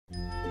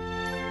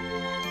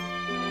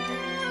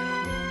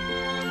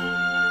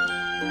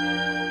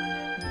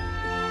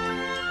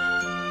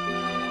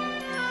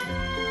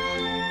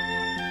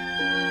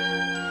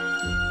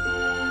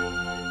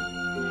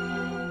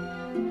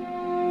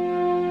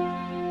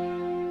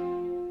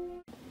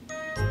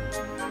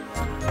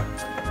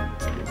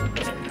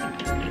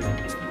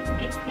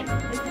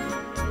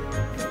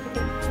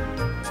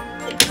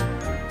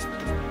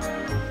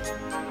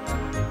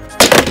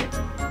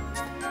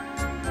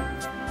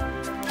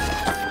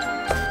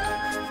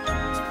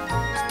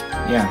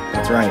Yeah,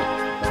 that's right.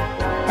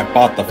 I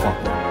bought the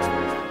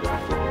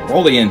fucker.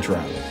 Roll the intro.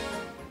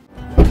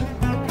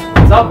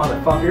 What's up,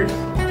 motherfuckers?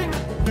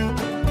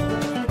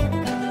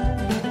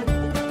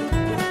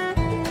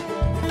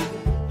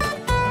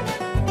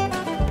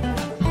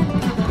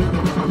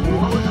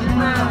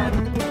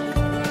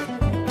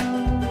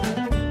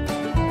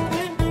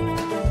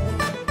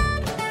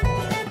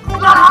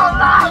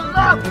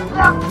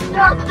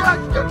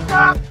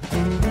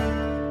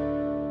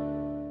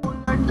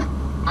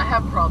 I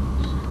have problems.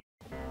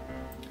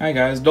 Hi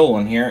guys,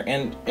 Dolan here,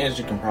 and as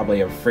you can probably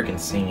have freaking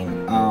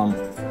seen, I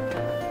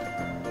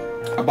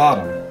bought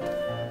him.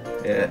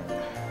 It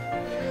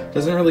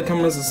doesn't really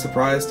come as a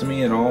surprise to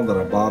me at all that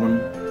I bought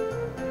him.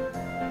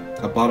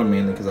 I bought him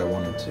mainly because I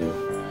wanted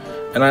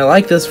to. And I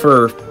like this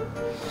for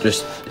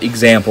just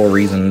example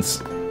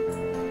reasons.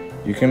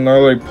 You can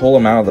literally pull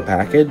him out of the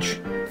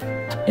package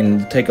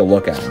and take a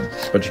look at him,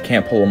 but you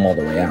can't pull him all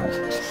the way out.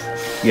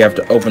 You have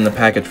to open the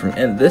package from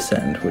this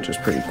end, which is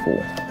pretty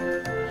cool.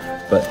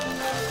 But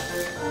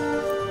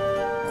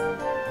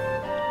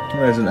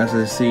there's an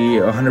SSC,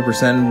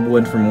 100%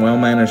 wood from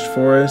well-managed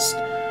forest,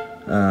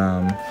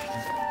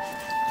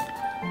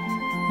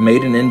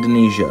 made in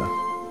Indonesia.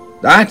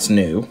 That's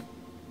new.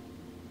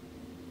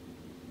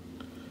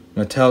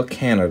 Mattel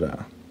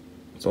Canada.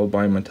 Sold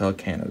by Mattel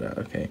Canada.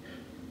 Okay.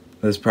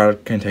 This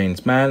product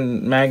contains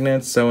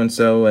magnets,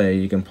 so-and-so.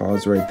 You can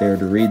pause right there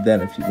to read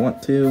that if you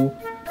want to.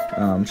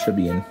 Should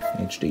be in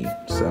HD,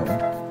 so,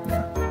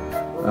 yeah.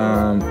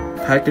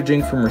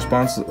 Packaging from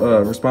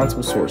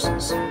responsible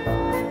sources.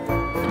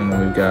 And then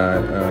we've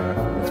got,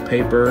 it's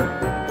paper,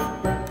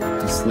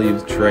 the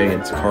sleeve tray,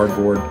 it's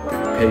cardboard,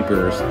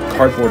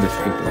 cardboard is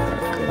paper,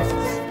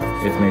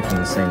 practically. It's made from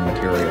the same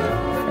material.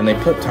 And they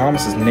put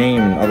Thomas's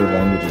name in other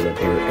languages up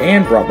here,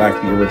 and brought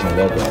back the original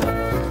logo,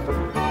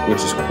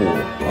 which is cool.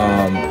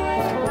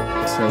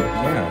 So,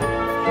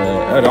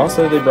 yeah. And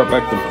also, they brought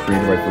back the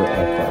creative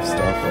aircraft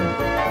stuff, and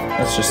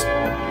that's just,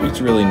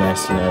 it's really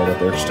nice to know that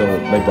they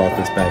brought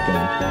this back in, I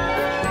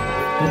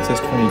think it says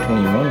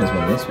 2021 is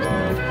when this was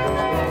made.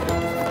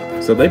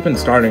 So they've been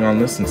starting on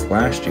this since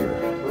last year.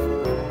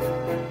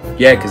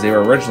 Yeah, because they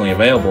were originally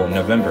available in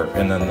November,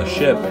 and then the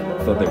ship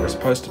that they were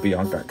supposed to be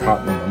on got caught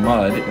in the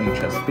mud in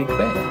Chesapeake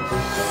Bay.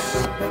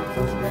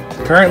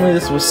 Currently,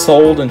 this was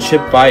sold and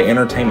shipped by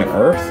Entertainment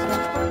Earth,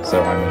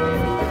 so I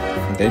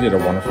mean, they did a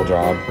wonderful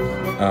job.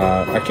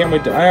 I can't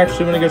wait to, I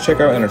actually want to go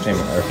check out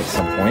Entertainment Earth at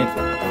some point.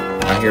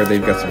 I hear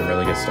they've got some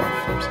really good stuff.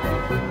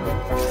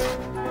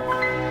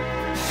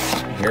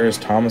 Here is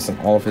Thomas in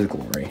all of his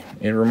glory.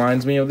 It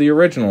reminds me of the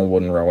original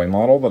wooden railway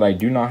model that I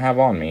do not have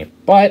on me,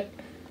 but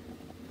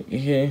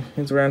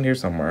it's around here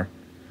somewhere.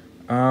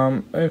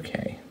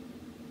 Okay.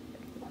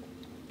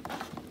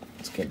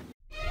 Let's get...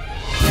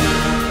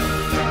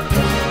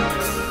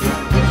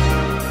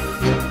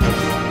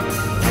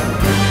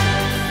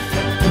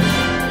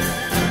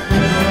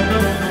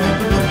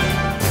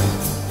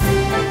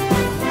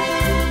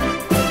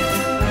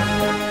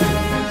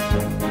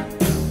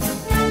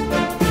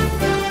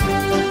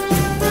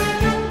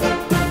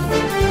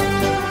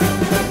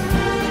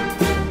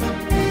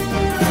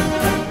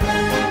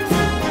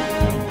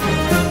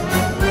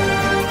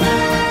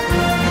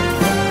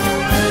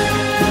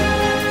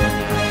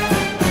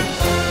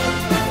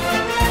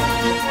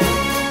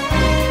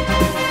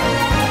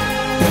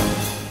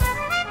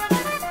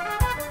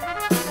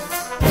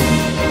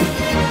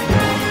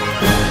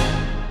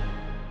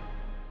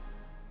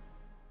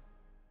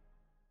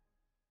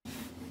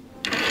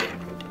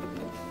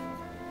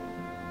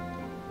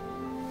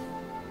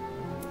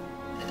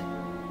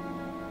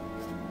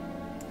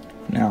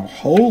 Now,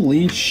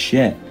 holy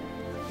shit.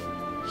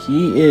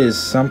 He is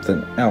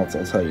something else,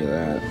 I'll tell you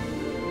that.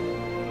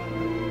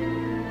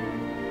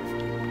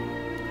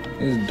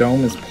 His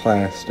dome is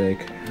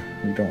plastic.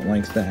 I don't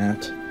like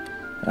that.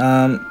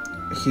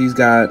 He's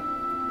got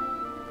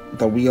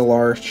the wheel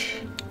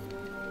arch.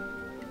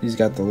 He's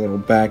got the little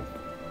back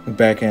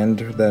end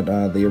that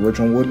the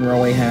original wooden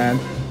railway had.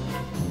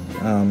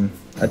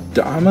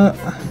 Adama.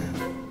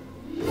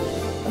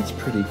 That's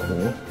pretty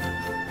cool.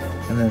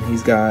 And then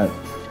he's got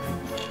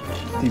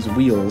these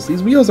wheels.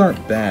 These wheels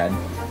aren't bad.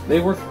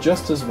 They work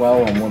just as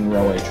well on one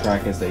railway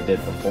track as they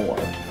did before.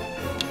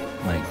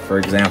 Like, for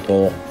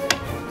example,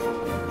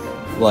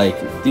 like,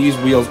 these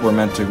wheels were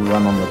meant to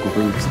run on the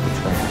grooves of the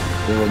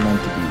track. They were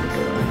meant to be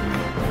repaired.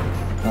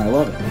 And I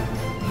love it.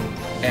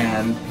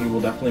 And he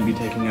will definitely be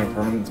taking a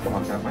permanent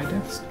spot at my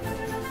desk.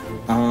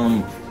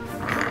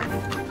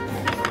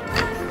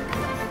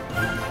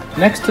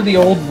 Next to the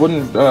old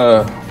wooden,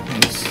 so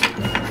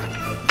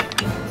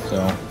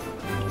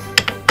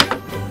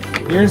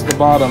here's the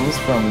bottoms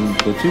from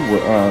the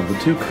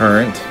two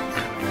current.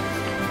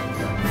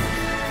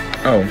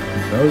 Oh,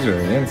 those are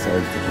the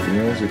insides of the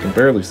wheels. You can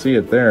barely see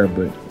it there,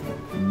 but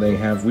they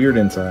have weird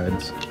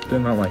insides.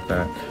 Did not like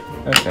that.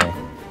 Okay.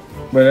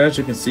 But as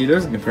you can see,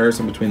 there's a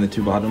comparison between the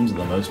two bottoms of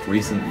the most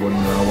recent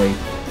wooden railway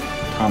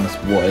Thomas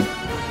wood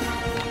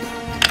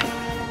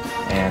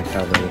and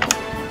how they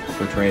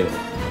portrayed it.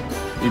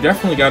 You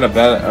definitely got a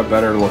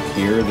better look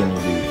here than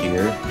you do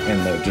here, and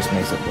that just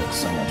makes it look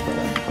so much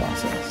better in the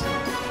process.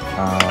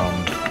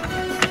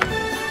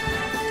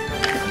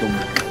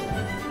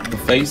 The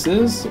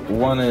faces,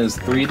 one is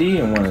 3D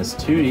and one is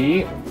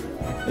 2D.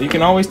 You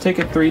can always take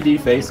a 3D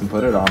face and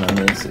put it on, and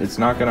it's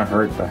not gonna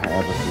hurt to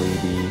have a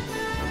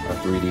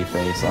 3D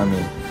face. I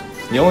mean,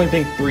 the only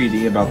thing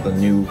 3D about the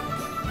new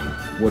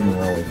wooden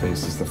railway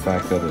face is the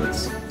fact that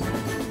it's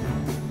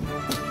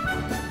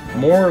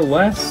more or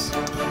less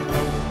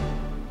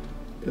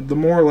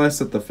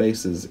that the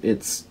face is,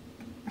 it's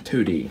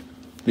 2D.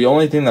 The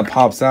only thing that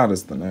pops out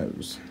is the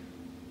nose.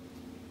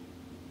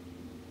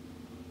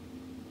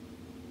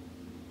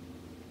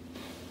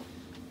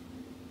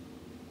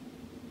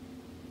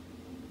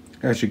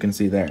 As you can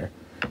see there.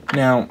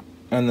 Now,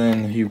 and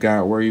then you've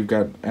got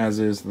as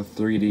is the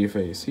 3D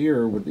face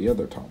here with the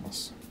other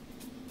Thomas.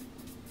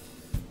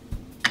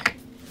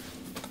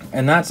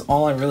 And that's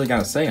all I really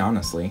gotta say,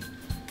 honestly.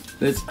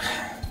 This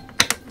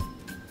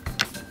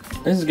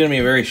is gonna be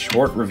a very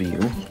short review.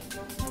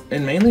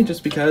 And mainly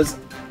just because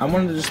I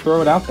wanted to just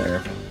throw it out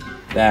there.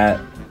 That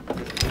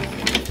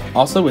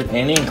also with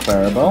Annie and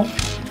Clarabelle,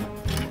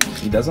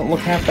 he doesn't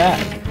look half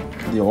bad.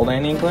 The old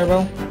Annie and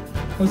Clarabelle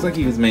looks like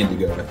he was made to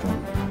go with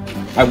them.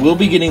 I will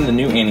be getting the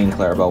new Annie and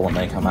Clarabelle when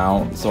they come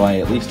out, so I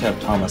at least have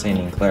Thomas,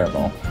 Annie, and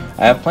Clarabelle.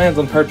 I have plans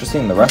on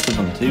purchasing the rest of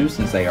them too,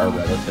 since they are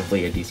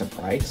relatively a decent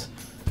price.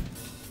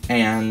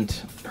 And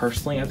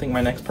personally, I think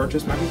my next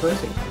purchase might be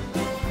Percy.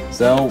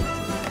 So,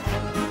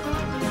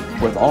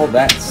 with all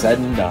that said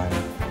and done,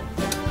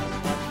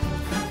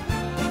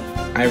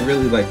 I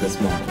really like this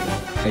model.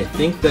 I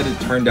think that it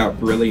turned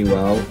out really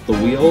well. The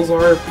wheels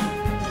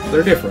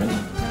they're different,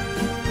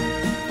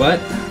 but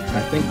I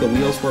think the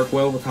wheels work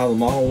well with how the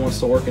model wants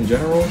to work in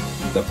general.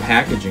 The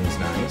packaging's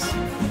nice,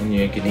 and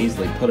you can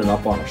easily put it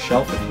up on a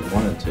shelf if you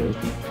wanted to.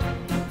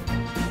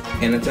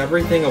 And it's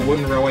everything a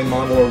wooden railway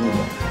modeler would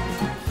want.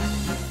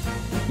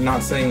 I'm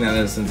not saying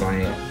that since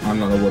I'm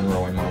not a wooden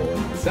railway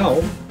modeler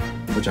myself,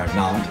 which I'm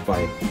not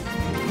by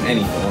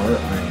any far.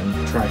 I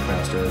am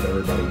track-faster as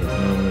everybody has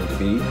known me to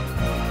be.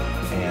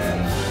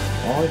 And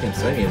all I can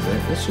say is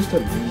that it's just a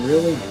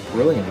really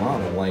brilliant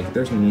model. Like,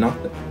 there's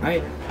nothing...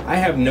 I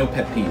have no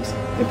pet peeves.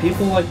 And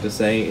people like to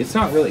say, it's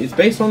not really... It's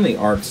based on the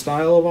art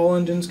style of All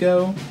Engines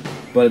Go,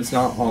 but it's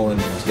not All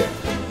Engines Go.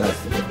 That's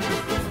the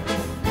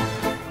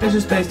difference. It's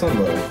just based on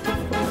the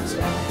art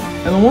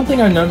style. And the one thing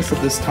I noticed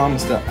that this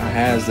Thomas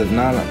has that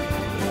not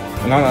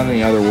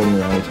any other wooden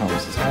railway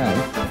Thomas has had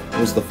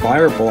was the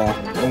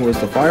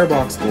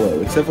firebox glow,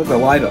 except for the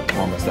light up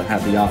Thomas that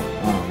had the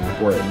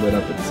where it lit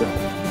up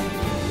itself.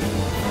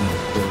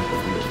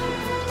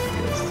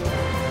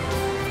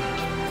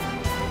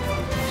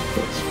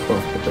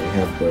 But they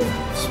have the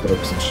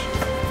spokes and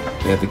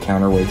they have the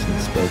counterweights and the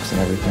spokes and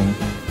everything.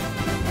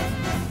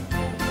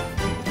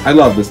 I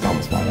love this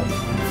Thomas model,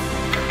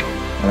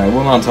 and I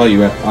will not tell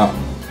you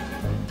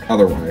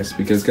otherwise,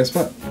 because guess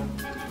what?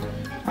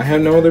 I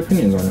have no other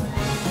opinions on it.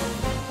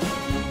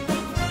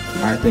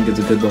 I think it's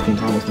a good-looking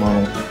Thomas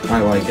model.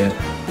 I like it,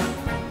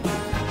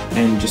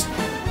 and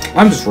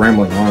I'm just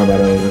rambling on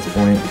about it at this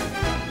point.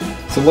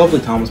 It's a lovely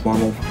Thomas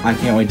model. I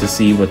can't wait to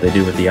see what they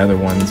do with the other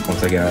ones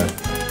once I get a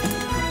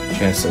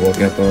chance to look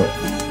at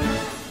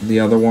the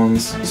other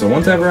ones. So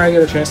whenever I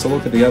get a chance to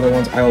look at the other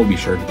ones, I will be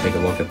sure to take a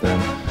look at them.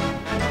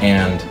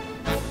 And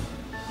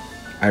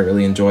I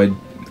really enjoyed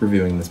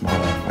reviewing this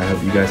model. I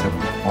hope you guys have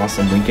an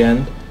awesome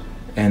weekend,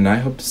 and I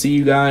hope to see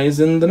you guys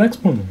in the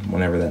next one,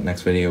 whenever that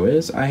next video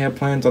is. I have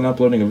plans on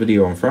uploading a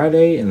video on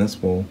Friday, and this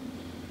won't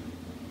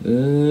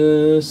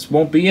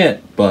be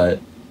it, but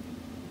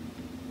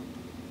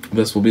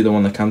this will be the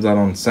one that comes out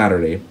on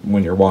Saturday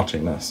when you're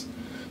watching this.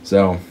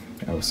 So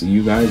I will see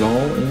you guys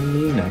all in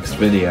the next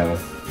video.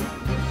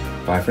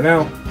 Bye for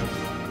now.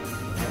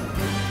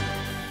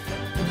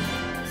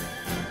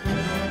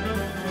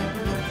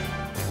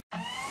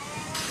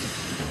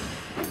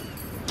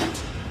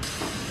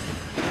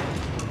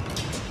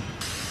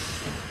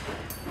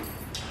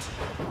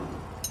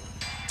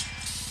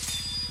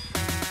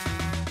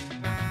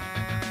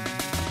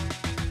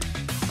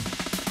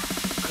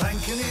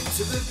 Clanking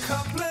into the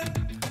couplet,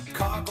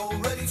 cargo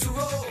ready to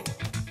roll.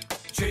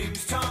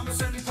 James,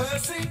 Thomas and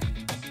Percy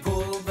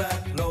pull